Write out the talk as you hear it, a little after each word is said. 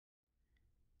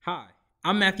Hi,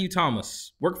 I'm Matthew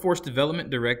Thomas, Workforce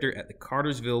Development Director at the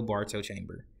Cartersville-Bartow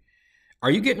Chamber. Are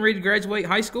you getting ready to graduate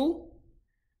high school?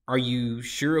 Are you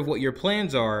sure of what your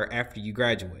plans are after you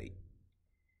graduate?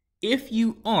 If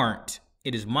you aren't,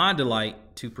 it is my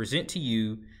delight to present to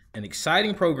you an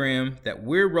exciting program that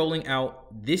we're rolling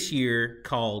out this year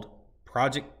called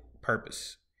Project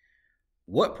Purpose.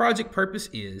 What Project Purpose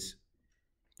is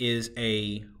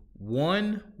a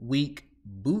 1-week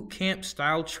boot camp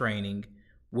style training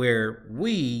where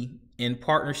we, in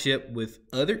partnership with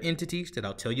other entities that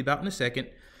I'll tell you about in a second,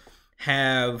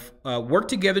 have worked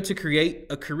together to create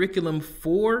a curriculum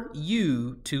for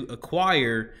you to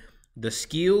acquire the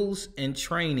skills and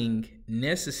training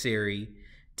necessary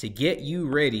to get you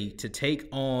ready to take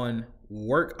on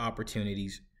work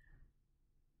opportunities,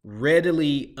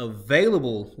 readily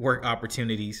available work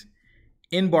opportunities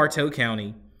in Bartow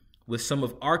County with some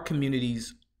of our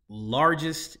community's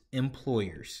largest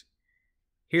employers.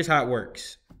 Here's how it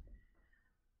works.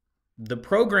 The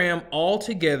program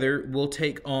altogether will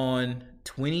take on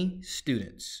 20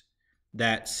 students.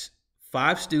 That's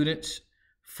 5 students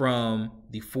from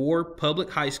the 4 public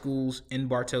high schools in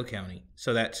Bartow County.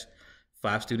 So that's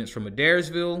 5 students from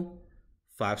Adairsville,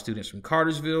 5 students from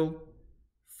Cartersville,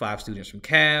 5 students from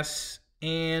Cass,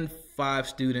 and 5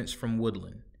 students from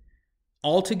Woodland.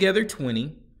 Altogether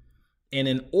 20. And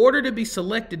in order to be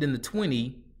selected in the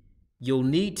 20, you'll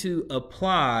need to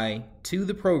apply to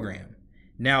the program.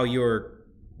 Now,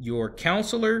 your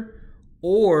counselor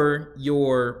or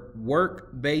your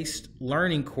work-based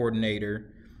learning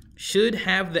coordinator should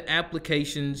have the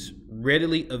applications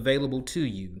readily available to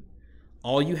you.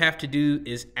 All you have to do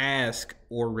is ask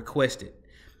or request it.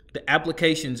 The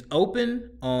applications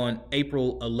open on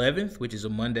April 11th, which is a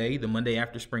Monday, the Monday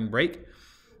after spring break,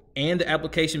 and the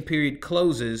application period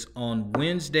closes on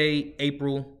Wednesday,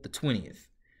 April the 20th.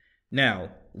 Now,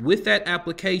 with that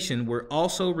application, we're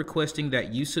also requesting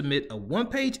that you submit a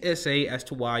 1-page essay as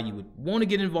to why you would want to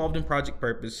get involved in Project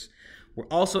Purpose. We're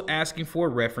also asking for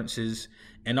references,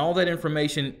 and all that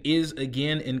information is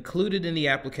again included in the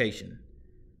application.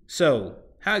 So,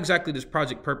 how exactly does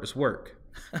Project Purpose work?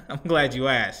 I'm glad you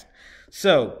asked.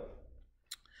 So,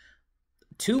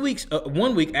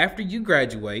 1 week after you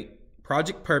graduate,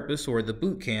 Project Purpose, or the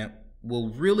boot camp, will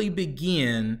really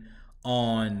begin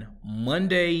on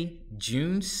Monday,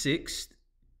 June 6th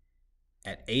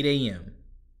at 8 a.m.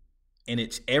 And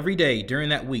it's every day during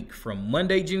that week from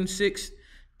Monday, June 6th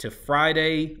to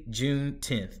Friday, June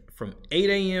 10th from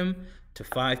 8 a.m. to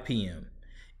 5 p.m.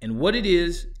 And what it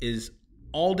is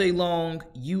all day long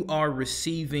you are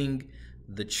receiving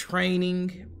the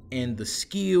training and the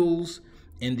skills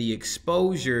and the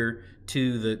exposure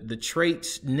to the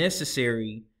traits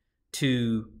necessary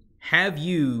to have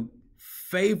you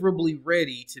favorably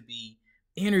ready to be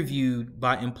interviewed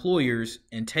by employers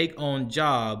and take on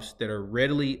jobs that are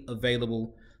readily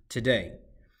available today.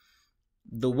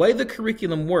 The way the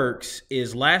curriculum works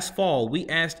is last fall, we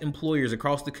asked employers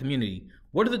across the community,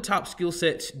 what are the top skill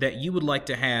sets that you would like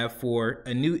to have for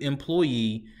a new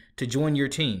employee to join your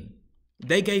team?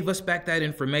 They gave us back that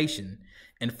information.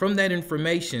 And from that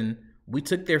information, we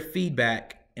took their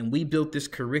feedback and we built this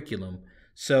curriculum.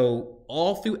 So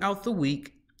all throughout the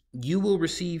week, you will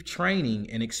receive training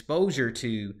and exposure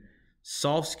to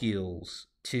soft skills,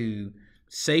 to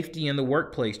safety in the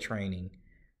workplace training,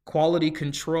 quality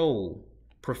control,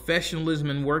 professionalism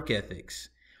and work ethics.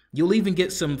 You'll even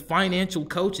get some financial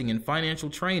coaching and financial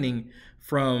training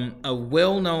from a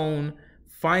well-known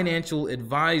financial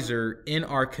advisor in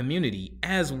our community,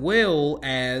 as well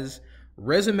as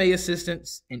resume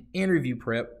assistance and interview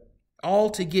prep, all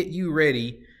to get you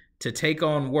ready to take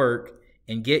on work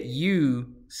and get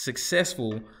you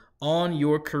successful on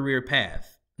your career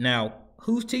path. Now,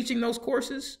 who's teaching those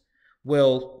courses?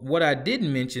 Well, what I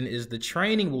didn't mention is the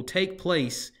training will take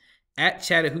place at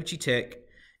Chattahoochee Tech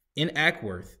in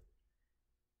Ackworth.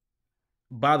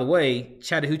 By the way,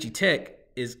 Chattahoochee Tech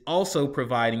is also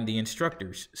providing the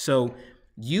instructors. So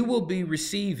you will be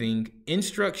receiving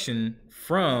instruction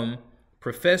from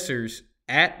professors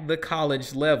at the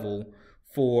college level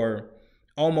for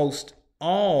almost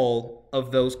all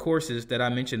of those courses that I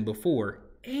mentioned before.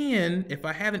 And if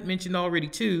I haven't mentioned already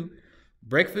too,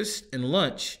 breakfast and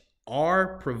lunch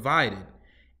are provided.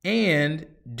 And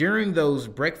during those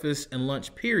breakfast and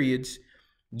lunch periods,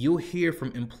 you'll hear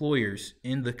from employers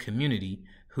in the community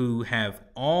who have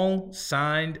all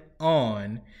signed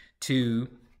on to,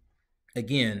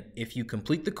 again, if you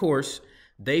complete the course,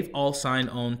 they've all signed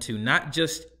on to not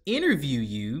just interview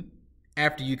you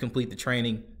after you complete the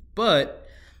training, but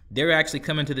they're actually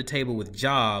coming to the table with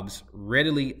jobs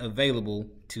readily available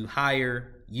to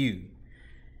hire you.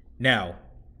 Now,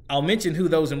 I'll mention who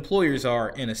those employers are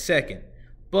in a second,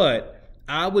 but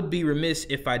I would be remiss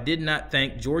if I did not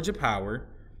thank Georgia Power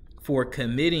for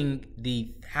committing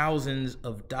the thousands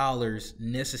of dollars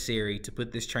necessary to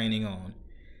put this training on.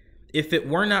 If it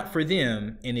were not for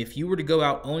them, and if you were to go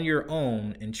out on your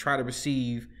own and try to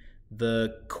receive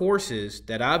the courses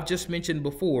that I've just mentioned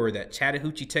before that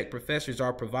Chattahoochee Tech professors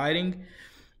are providing,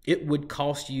 it would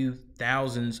cost you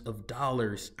thousands of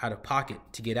dollars out of pocket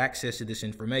to get access to this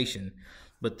information.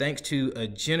 But thanks to a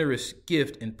generous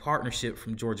gift and partnership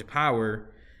from Georgia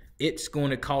Power, it's going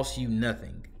to cost you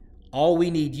nothing. All we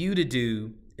need you to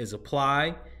do is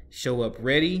apply, show up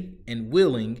ready and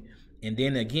willing, and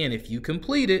then again, if you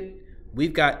complete it,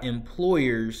 we've got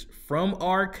employers from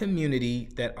our community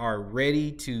that are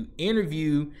ready to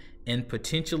interview and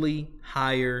potentially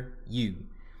hire you.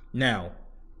 Now,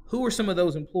 who are some of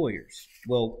those employers?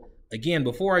 Well, again,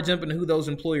 before I jump into who those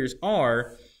employers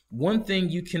are, one thing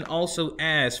you can also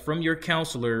ask from your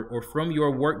counselor or from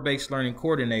your work-based learning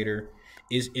coordinator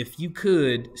is if you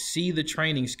could see the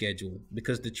training schedule,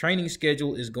 because the training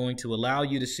schedule is going to allow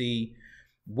you to see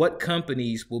what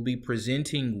companies will be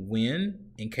presenting when,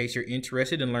 in case you're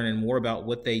interested in learning more about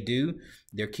what they do,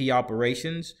 their key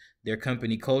operations, their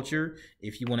company culture.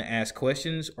 If you want to ask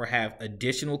questions or have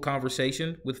additional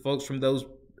conversation with folks from those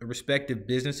respective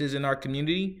businesses in our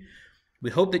community, we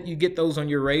hope that you get those on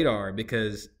your radar,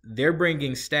 because they're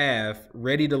bringing staff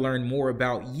ready to learn more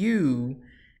about you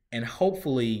and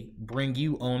hopefully bring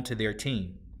you onto their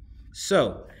team.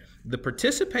 So the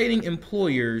participating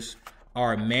employers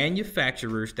are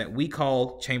manufacturers that we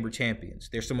call chamber champions.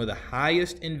 They're some of the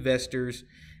highest investors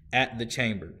at the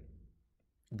chamber.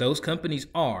 Those companies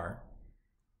are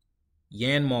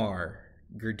Yanmar,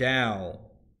 Gerdau,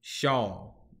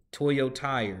 Shaw, Toyo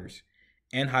Tires,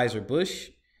 Anheuser-Busch,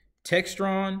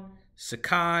 Textron,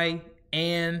 Sakai,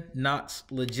 and Knott's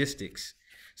Logistics.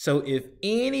 So if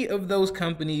any of those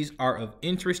companies are of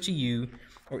interest to you,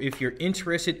 or if you're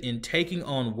interested in taking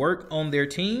on work on their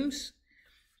teams,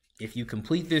 if you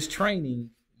complete this training,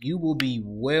 you will be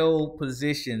well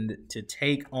positioned to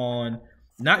take on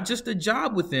not just a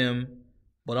job with them,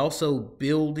 but also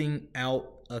building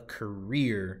out a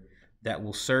career that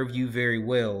will serve you very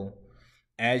well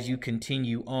as you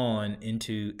continue on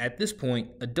into, at this point,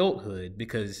 adulthood.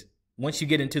 Because once you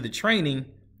get into the training,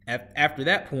 after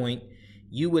that point,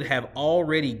 you would have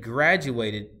already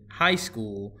graduated high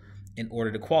school in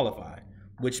order to qualify.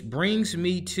 Which brings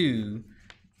me to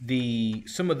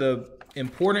some of the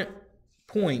important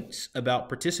points about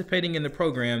participating in the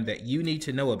program that you need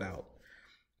to know about.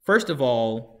 First of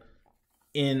all,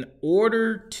 in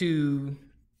order to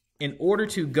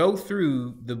go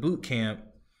through the boot camp,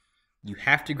 you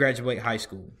have to graduate high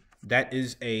school. That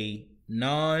is a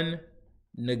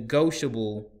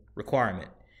non-negotiable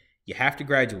requirement. You have to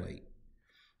graduate.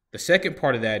 The second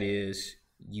part of that is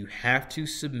you have to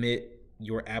submit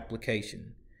your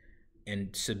application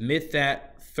and submit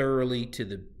that thoroughly to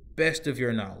the best of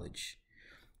your knowledge.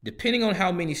 Depending on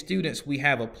how many students we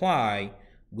have apply,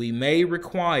 we may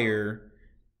require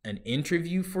an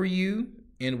interview for you,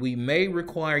 and we may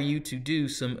require you to do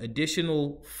some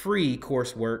additional free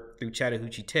coursework through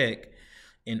Chattahoochee Tech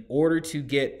in order to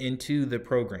get into the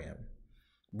program.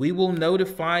 We will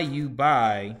notify you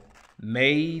by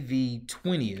May the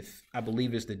 20th, I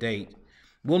believe is the date.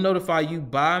 We'll notify you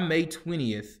by May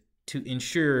 20th to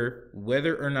ensure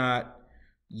whether or not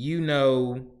you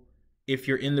know if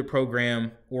you're in the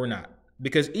program or not.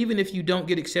 Because even if you don't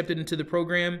get accepted into the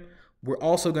program, we're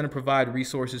also going to provide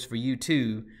resources for you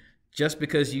too, just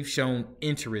because you've shown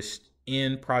interest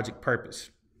in Project Purpose.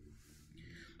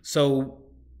 So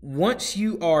once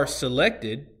you are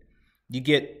selected, you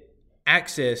get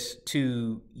access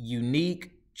to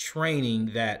unique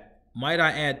training that, might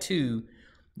I add too,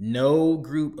 no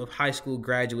group of high school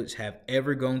graduates have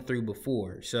ever gone through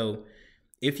before. So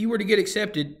if you were to get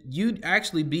accepted, you'd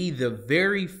actually be the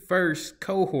very first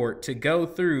cohort to go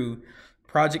through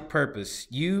Project Purpose,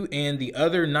 you and the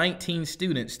other 19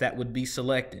 students that would be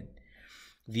selected.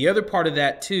 The other part of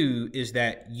that too is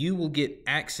that you will get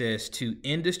access to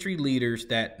industry leaders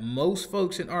that most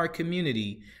folks in our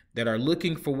community that are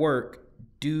looking for work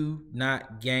do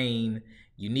not gain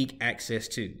unique access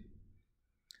to.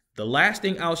 The last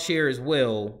thing I'll share as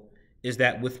well is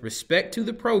that with respect to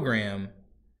the program,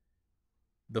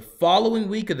 the following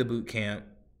week of the boot camp,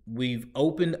 we've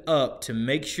opened up to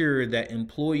make sure that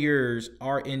employers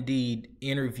are indeed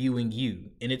interviewing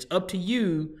you. And it's up to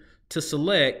you to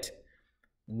select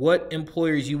what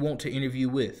employers you want to interview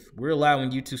with. We're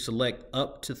allowing you to select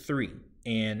up to 3.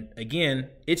 And again,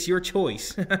 it's your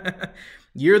choice.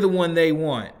 You're the one they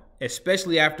want.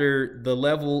 especially after the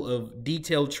level of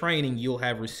detailed training you'll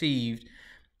have received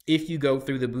if you go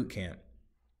through the boot camp.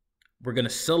 We're going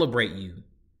to celebrate you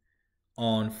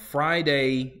on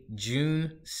Friday,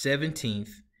 June 17th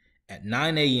at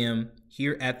 9 a.m.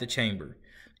 here at the Chamber.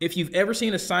 If you've ever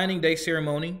seen a signing day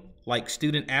ceremony like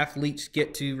student athletes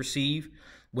get to receive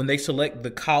when they select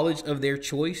the college of their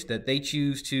choice that they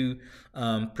choose to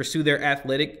pursue their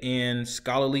athletic and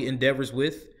scholarly endeavors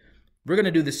with, we're going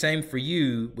to do the same for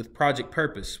you with Project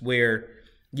Purpose, where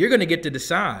you're going to get to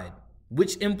decide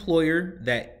which employer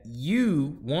that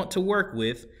you want to work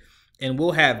with, and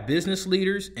we'll have business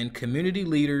leaders and community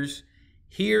leaders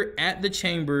here at the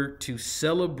Chamber to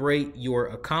celebrate your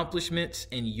accomplishments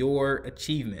and your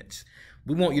achievements.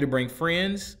 We want you to bring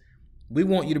friends. We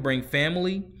want you to bring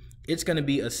family. It's going to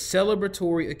be a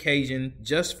celebratory occasion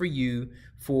just for you,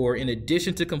 for in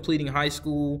addition to completing high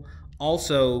school,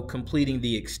 also completing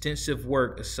the extensive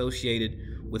work associated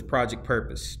with Project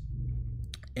Purpose.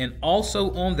 And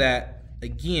also on that,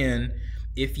 again,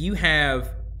 if you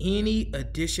have any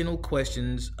additional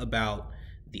questions about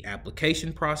the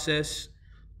application process,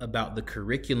 about the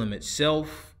curriculum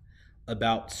itself,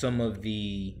 about some of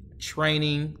the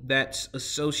training that's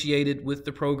associated with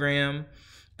the program,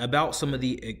 about some of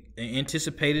the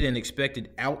anticipated and expected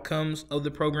outcomes of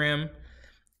the program,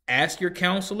 ask your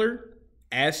counselor,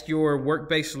 ask your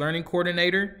work-based learning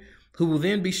coordinator, who will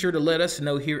then be sure to let us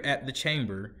know here at the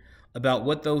Chamber about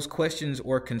what those questions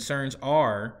or concerns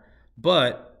are.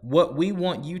 But what we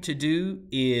want you to do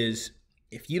is,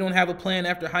 if you don't have a plan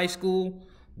after high school,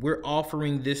 we're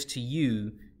offering this to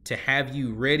you to have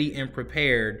you ready and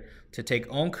prepared to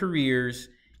take on careers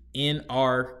in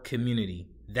our community.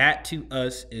 That to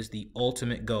us is the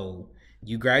ultimate goal.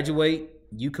 You graduate,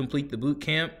 you complete the boot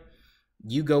camp,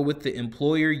 you go with the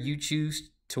employer you choose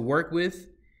to work with,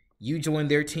 you join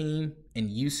their team, and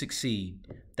you succeed.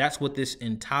 That's what this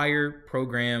entire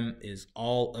program is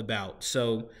all about.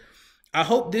 So I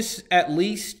hope this at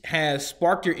least has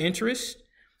sparked your interest.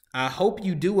 I hope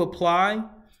you do apply.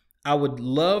 I would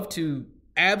love to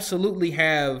absolutely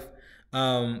have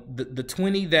the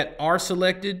 20 that are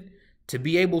selected to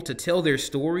be able to tell their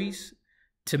stories,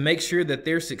 to make sure that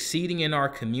they're succeeding in our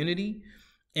community,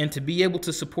 and to be able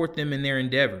to support them in their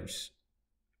endeavors.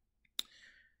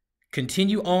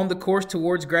 Continue on the course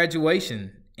towards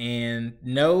graduation, and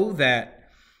know that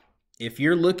if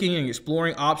you're looking and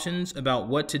exploring options about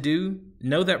what to do,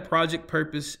 know that Project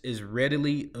Purpose is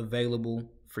readily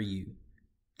available for you.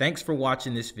 Thanks for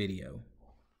watching this video.